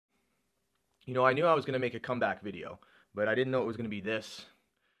You know, I knew I was going to make a comeback video, but I didn't know it was going to be this.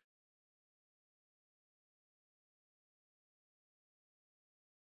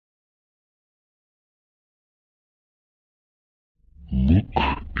 Look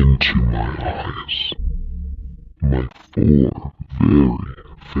into my eyes. My 4 very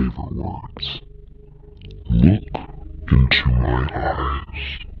favorite words. Look into my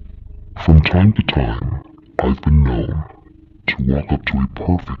eyes. From time to time, I've been known to walk up to a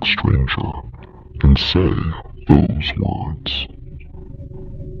perfect stranger and say those words.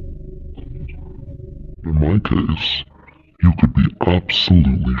 In my case, you could be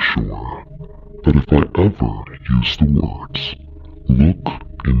absolutely sure that if I ever use the words, look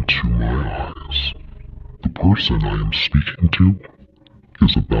into my eyes, the person I am speaking to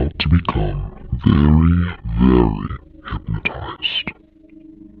is about to become very, very hypnotized.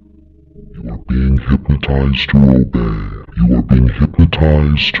 You are being hypnotized to obey. You are being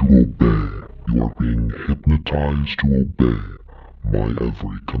hypnotized to obey. You are being hypnotized to obey my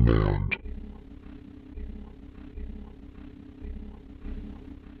every command.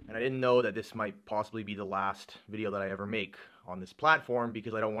 And I didn't know that this might possibly be the last video that I ever make on this platform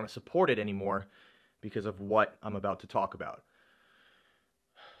because I don't want to support it anymore because of what I'm about to talk about.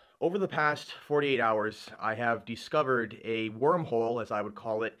 Over the past 48 hours, I have discovered a wormhole, as I would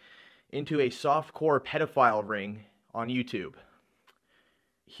call it, into a softcore pedophile ring on YouTube.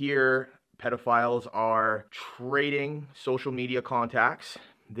 Here, pedophiles are trading social media contacts.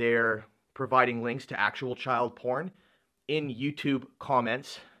 They're providing links to actual child porn in YouTube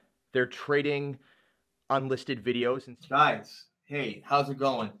comments. They're trading unlisted videos. And guys, hey, how's it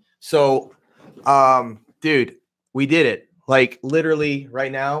going? So, dude, we did it. Like, literally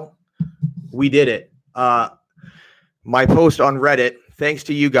right now, we did it. My post on Reddit, thanks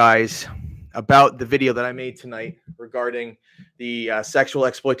to you guys, about the video that I made tonight regarding the sexual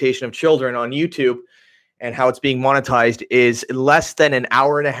exploitation of children on YouTube and how it's being monetized, is less than an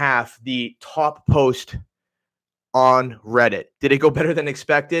hour and a half the top post on Reddit. Did it go better than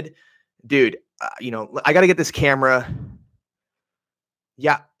expected? Dude, you know, I got to get this camera.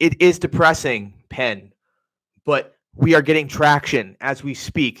 Yeah, it is depressing, Pen, but we are getting traction as we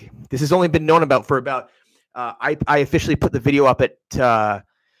speak. This has only been known about for about, I officially put the video up at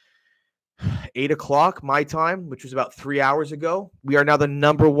 8 o'clock my time, which was about 3 hours ago. We are now the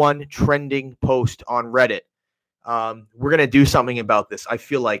 #1 trending post on Reddit. We're going to do something about this. I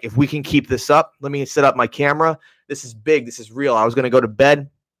feel like if we can keep this up, let me set up my camera. This is big. This is real. I was going to go to bed,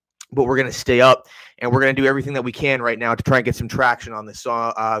 but we're going to stay up and we're going to do everything that we can right now to try and get some traction on this.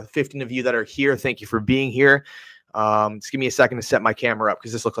 So 15 of you that are here, thank you for being here. Just give me a second to set my camera up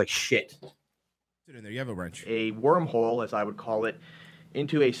because this looks like shit. In there, you have a wrench. A wormhole, as I would call it,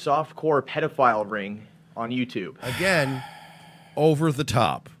 into a softcore pedophile ring on YouTube. Again, over the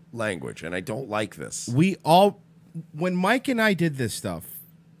top language, and I don't like this. We all, when Mike and I did this stuff,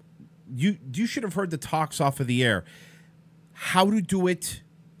 you should have heard the talks off of the air. How to do it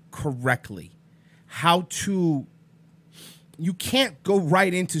correctly. How to, you can't go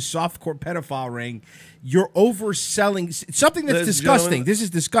right into softcore pedophile ring. You're overselling something that's disgusting. This is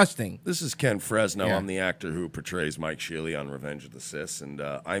disgusting. This is Ken Fresno. Yeah. I'm the actor who portrays Mike Shealy on Revenge of the Sis, and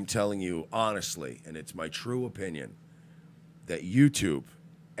I'm telling you honestly, and it's my true opinion, that YouTube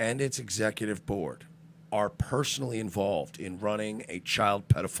and its executive board are personally involved in running a child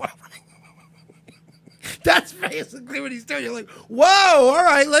pedophile ring. That's basically what he's doing. You're like, whoa, all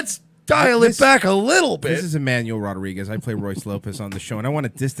right, let's dial it back a little bit. This is Emmanuel Rodriguez. I play Royce Lopez on the show, and I want to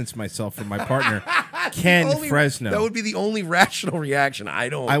distance myself from my partner, Ken Fresno. That would be the only rational reaction. I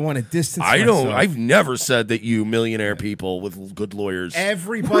want to distance myself. I've never said that you millionaire people with good lawyers.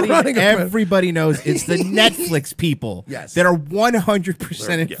 Everybody knows it's the Netflix people yes. that are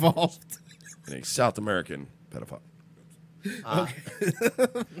 100% involved. In a South American pedophile.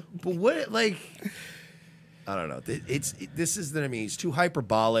 Okay. But what, like, I don't know. This is that, I mean, he's too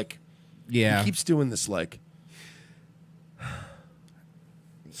hyperbolic. Yeah. He keeps doing this, like,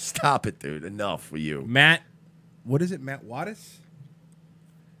 stop it, dude. Enough with you. Matt, what is it? Mattwhatitis?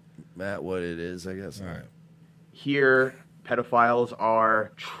 Matt, what it is, I guess. All right. Here, pedophiles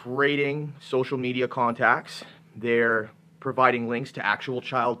are trading social media contacts. They're providing links to actual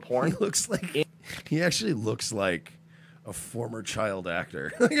child porn. He actually looks like a former child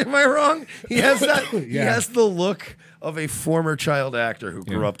actor. Am I wrong? He has that. He has the look of a former child actor who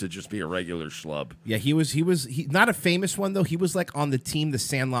grew up to just be a regular schlub. Yeah, he was not a famous one though. He was like on the team The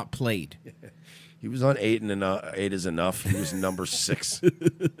Sandlot played. He was on 8 and enough. 8 is enough. He was number 6.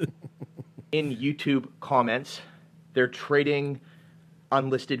 In YouTube comments, they're trading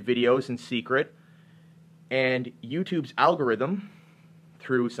unlisted videos in secret, and YouTube's algorithm,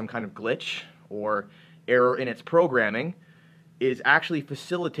 through some kind of glitch or error in its programming is actually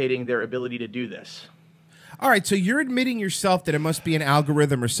facilitating their ability to do this. All right, so you're admitting yourself that it must be an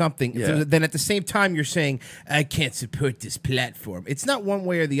algorithm or something. Yeah. Then at the same time, you're saying, I can't support this platform. It's not one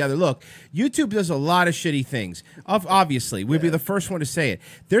way or the other. Look, YouTube does a lot of shitty things. Obviously, we'd be the first one to say it.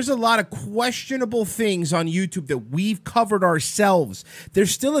 There's a lot of questionable things on YouTube that we've covered ourselves.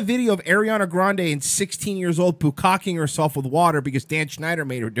 There's still a video of Ariana Grande and 16 years old bukkake herself with water because Dan Schneider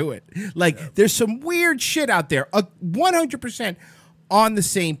made her do it. Like, there's some weird shit out there. 100% on the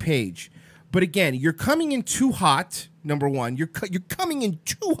same page. But again, you're coming in too hot. Number one, you're coming in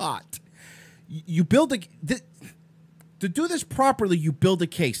too hot. You build to do this properly. You build a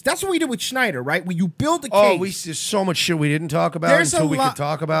case. That's what we did with Schneider, right? When you build a case. There's so much shit we didn't talk about until we could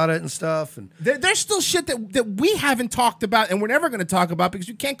talk about it and stuff. And there's still shit that we haven't talked about and we're never going to talk about because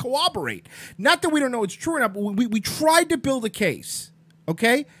you can't corroborate. Not that we don't know it's true or not, but we tried to build a case.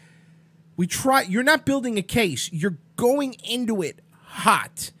 Okay, You're not building a case. You're going into it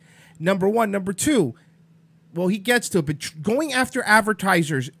hot. Number one. Number two, well, he gets to it, but going after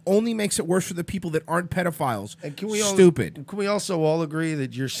advertisers only makes it worse for the people that aren't pedophiles. And can we also all agree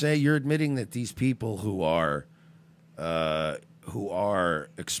that you're admitting that these people who are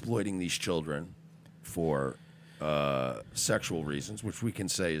exploiting these children for sexual reasons, which we can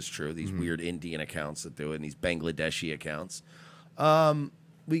say is true, these weird Indian accounts that do it, and these Bangladeshi accounts,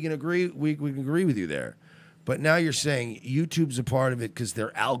 we can agree with you there. But now you're saying YouTube's a part of it because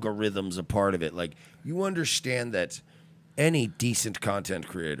their algorithm's a part of it. Like, you understand that any decent content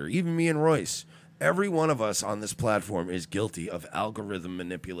creator, even me and Royce, every one of us on this platform is guilty of algorithm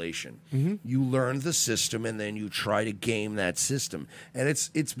manipulation. You learn the system and then you try to game that system. And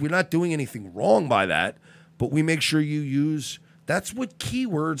we're not doing anything wrong by that, but we make sure you use, that's what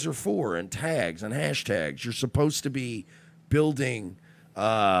keywords are for, and tags and hashtags. You're supposed to be building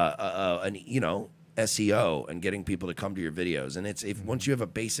SEO and getting people to come to your videos. And once you have a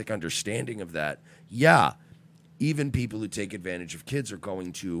basic understanding of that, yeah, even people who take advantage of kids are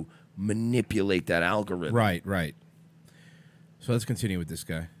going to manipulate that algorithm. Right. So let's continue with this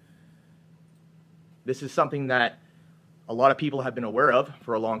guy. This is something that a lot of people have been aware of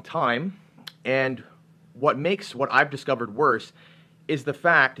for a long time. And what makes what I've discovered worse is the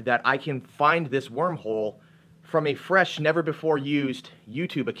fact that I can find this wormhole from a fresh, never-before-used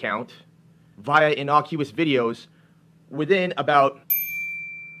YouTube account via innocuous videos within about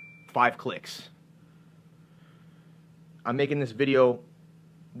 5 clicks. I'm making this video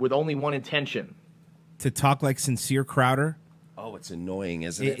with only one intention. To talk like Sincere Crowder? Oh, it's annoying,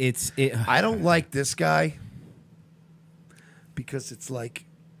 isn't it? I don't like this guy because it's like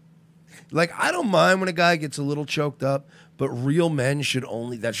I don't mind when a guy gets a little choked up, but real men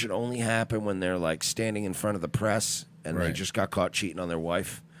that should only happen when they're like standing in front of the press and they just got caught cheating on their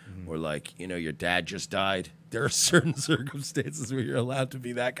wife. Or like, your dad just died. There are certain circumstances where you're allowed to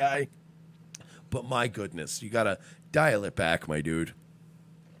be that guy. But my goodness, you got to dial it back, my dude.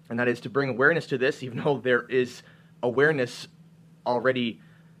 And that is to bring awareness to this, even though there is awareness already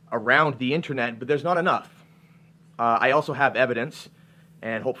around the internet, but there's not enough. I also have evidence,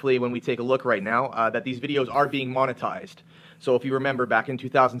 and hopefully when we take a look right now, that these videos are being monetized. So if you remember back in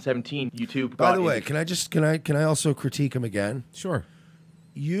 2017, YouTube... By the way, can I also critique him again? Sure.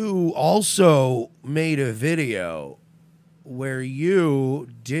 You also made a video where you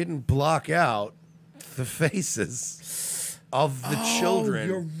didn't block out the faces of the children.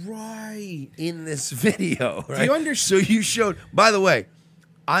 You're right. In this video, right? Do you understand? So you showed. By the way,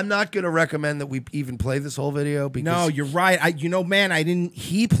 I'm not going to recommend that we even play this whole video because no, you're right. Man, I didn't.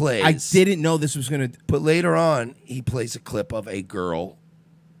 He plays. I didn't know this was going to. But later on, he plays a clip of a girl.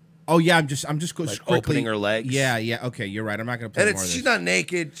 Oh yeah, I'm just like opening her legs. Yeah. Okay, you're right. I'm not going to play more of this. She's not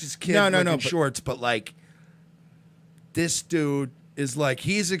naked, just kids in shorts. But like, this dude is like,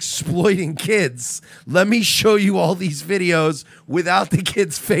 he's exploiting kids. Let me show you all these videos without the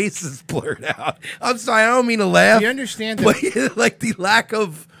kids' faces blurred out. I'm sorry, I don't mean to laugh. Do you understand that? But like the lack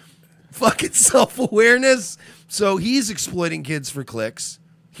of fucking self-awareness. So he's exploiting kids for clicks.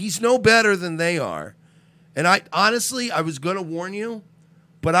 He's no better than they are. And I was going to warn you.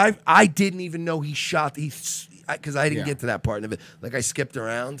 But I didn't even know he shot because I didn't get to that part of it. Like, I skipped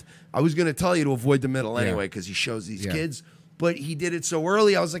around. I was going to tell you to avoid the middle anyway because he shows these kids. But he did it so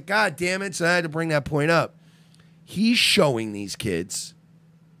early, I was like, God damn it. So I had to bring that point up. He's showing these kids.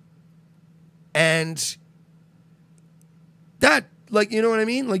 And that, like, you know what I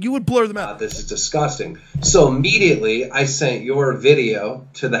mean? Like, you would blur them out. This is disgusting. So immediately, I sent your video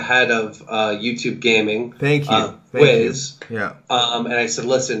to the head of YouTube Gaming. Thank you. Wiz. Yeah. And I said,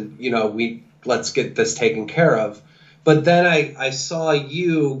 listen, let's get this taken care of. But then I saw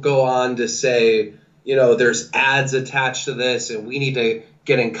you go on to say, you know, there's ads attached to this, and we need to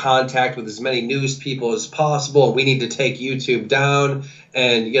get in contact with as many news people as possible. We need to take YouTube down,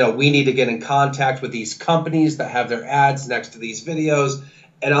 and, you know, we need to get in contact with these companies that have their ads next to these videos.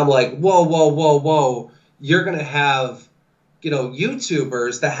 And I'm like, whoa, whoa, whoa, whoa. You're going to have, you know,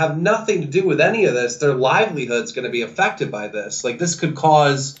 YouTubers that have nothing to do with any of this. Their livelihood's going to be affected by this. Like, this could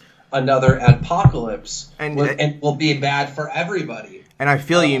cause another adpocalypse, and will be bad for everybody. And I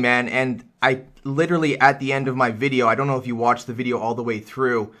feel you, man. And I literally, at the end of my video, I don't know if you watched the video all the way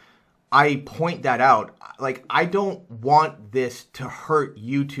through, I point that out. Like, I don't want this to hurt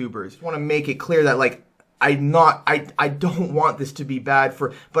YouTubers. I want to make it clear that, like, I don't want this to be bad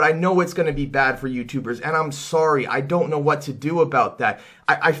for, but I know it's going to be bad for YouTubers, and I'm sorry. I don't know what to do about that.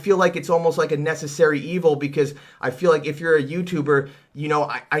 I feel like it's almost like a necessary evil, because I feel like if you're a YouTuber, you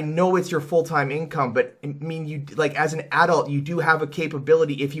know, I know it's your full-time income, but I mean, you, like, as an adult, you do have a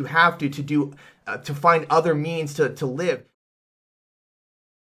capability, if you have to do, to find other means to live.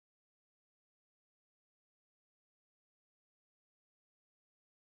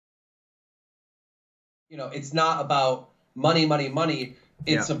 You know, it's not about money, money, money.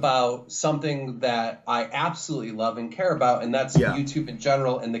 It's about something that I absolutely love and care about, and that's YouTube in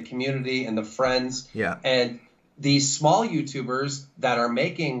general, and the community and the friends. Yeah. And these small YouTubers that are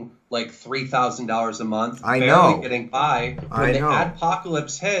making like $3,000 a month, barely getting by. When the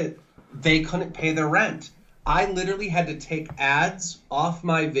adpocalypse hit, they couldn't pay their rent. I literally had to take ads off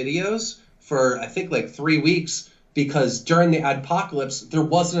my videos for, I think, like 3 weeks, because during the adpocalypse, there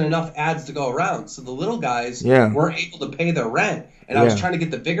wasn't enough ads to go around. So the little guys weren't able to pay their rent. And I was trying to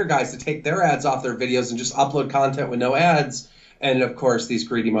get the bigger guys to take their ads off their videos and just upload content with no ads. And, of course, these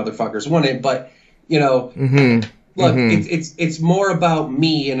greedy motherfuckers wouldn't. But, you know, look, it's more about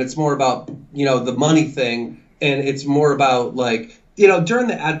me, and it's more about, you know, the money thing. And it's more about, like, you know, during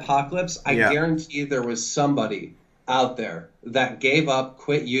the adpocalypse, I guarantee there was somebody out there that gave up,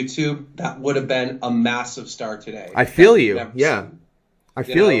 quit YouTube, that would have been a massive star today. I feel you. Yeah. I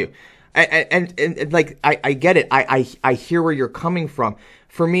feel you. And like, I get it. I hear where you're coming from.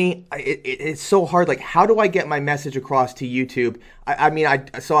 For me, it's so hard. Like, how do I get my message across to YouTube? I mean,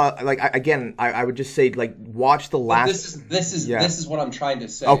 I saw, like, again, I would just say, like, watch the last. This is what I'm trying to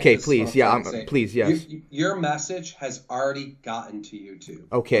say. Okay, please, please, yes. Your message has already gotten to YouTube.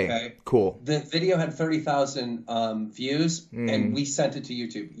 Okay, cool. The video had 30,000 views, and we sent it to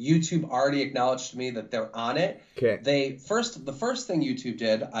YouTube. YouTube already acknowledged to me that they're on it. Okay. The first thing YouTube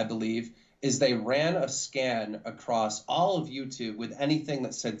did, I believe, is they ran a scan across all of YouTube with anything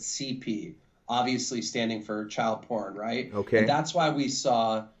that said CP, obviously standing for child porn, right? Okay. And that's why we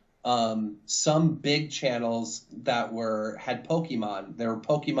saw some big channels that had Pokemon. There were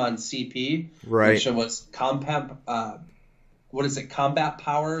Pokemon CP, right? Which was combat. What is it? Combat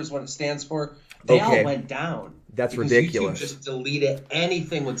Power is what it stands for. They all went down. That's ridiculous. YouTube just deleted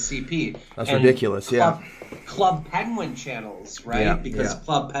anything with CP. That's ridiculous. Club Penguin channels, right? Yeah, because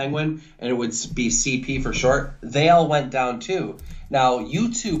Club Penguin, and it would be CP for short, they all went down too. Now,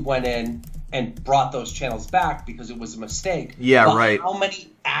 YouTube went in and brought those channels back because it was a mistake. Yeah, but right. How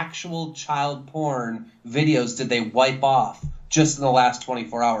many actual child porn videos did they wipe off just in the last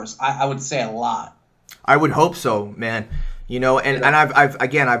 24 hours? I would say a lot. I would hope so, man. You know, and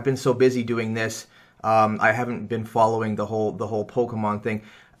I've been so busy doing this. I haven't been following the whole Pokemon thing.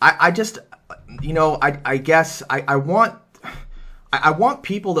 I just, you know, I guess I want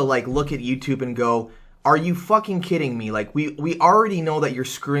people to, like, look at YouTube and go, are you fucking kidding me? Like, we already know that you're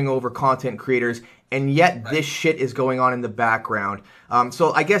screwing over content creators, and yet this shit is going on in the background.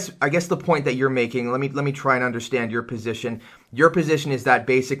 So I guess the point that you're making, let me try and understand your position. Your position is that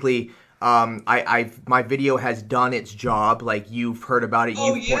basically, my video has done its job. Like, you've heard about it.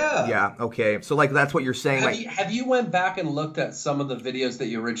 Yeah. Okay. So, like, that's what you're saying. Have you went back and looked at some of the videos that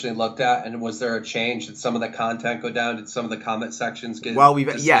you originally looked at, and was there a change? Did some of the content go down? Did some of the comment sections get? Well,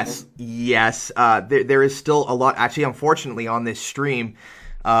 yes. There is still a lot. Actually, unfortunately, on this stream,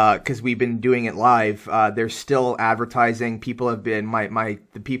 because we've been doing it live, there's still advertising. People have been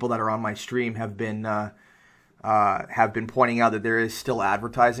the people that are on my stream have been pointing out that there is still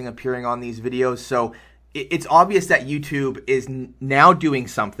advertising appearing on these videos. So it's obvious that YouTube is now doing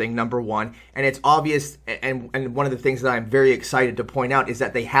something, number one, and it's obvious, and one of the things that I'm very excited to point out is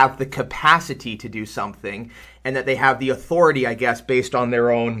that they have the capacity to do something, and that they have the authority, I guess, based on their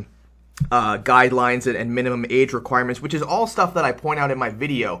own guidelines and minimum age requirements, which is all stuff that I point out in my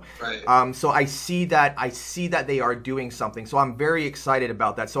video. Right. So I see that they are doing something. So I'm very excited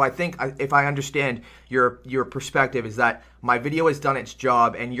about that. So I think if I understand your perspective is that my video has done its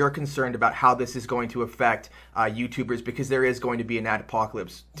job, and you're concerned about how this is going to affect YouTubers, because there is going to be an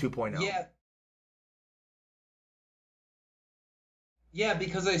adpocalypse 2.0. Yeah. Yeah,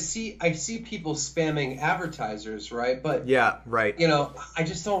 because I see people spamming advertisers, right? But yeah, right. You know, I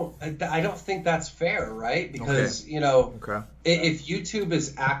don't think that's fair, right? Because you know, if YouTube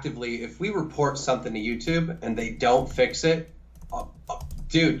is actively, if we report something to YouTube and they don't fix it,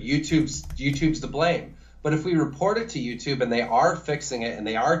 dude, YouTube's to blame. But if we report it to YouTube and they are fixing it and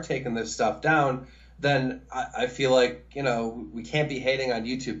they are taking this stuff down, then I feel like, you know, we can't be hating on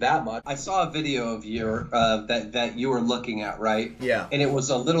YouTube that much. I saw a video of your that you were looking at, right? Yeah. And it was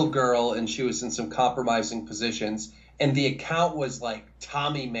a little girl, and she was in some compromising positions, and the account was like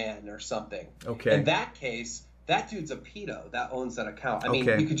Tommy Man or something. Okay. In that case, that dude's a pedo that owns that account. I mean,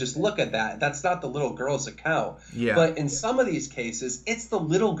 you could just look at that. That's not the little girl's account. Yeah. But in some of these cases, it's the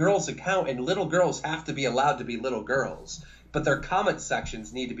little girl's account, and little girls have to be allowed to be little girls. But their comment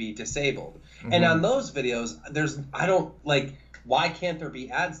sections need to be disabled. Mm-hmm. And on those videos, why can't there be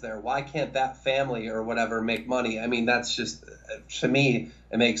ads there? Why can't that family or whatever make money? I mean, that's just, to me,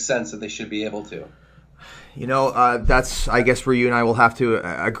 it makes sense that they should be able to. You know, that's, I guess, where you and I will have to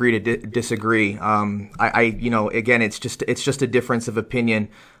agree to disagree. You know, again, it's just a difference of opinion.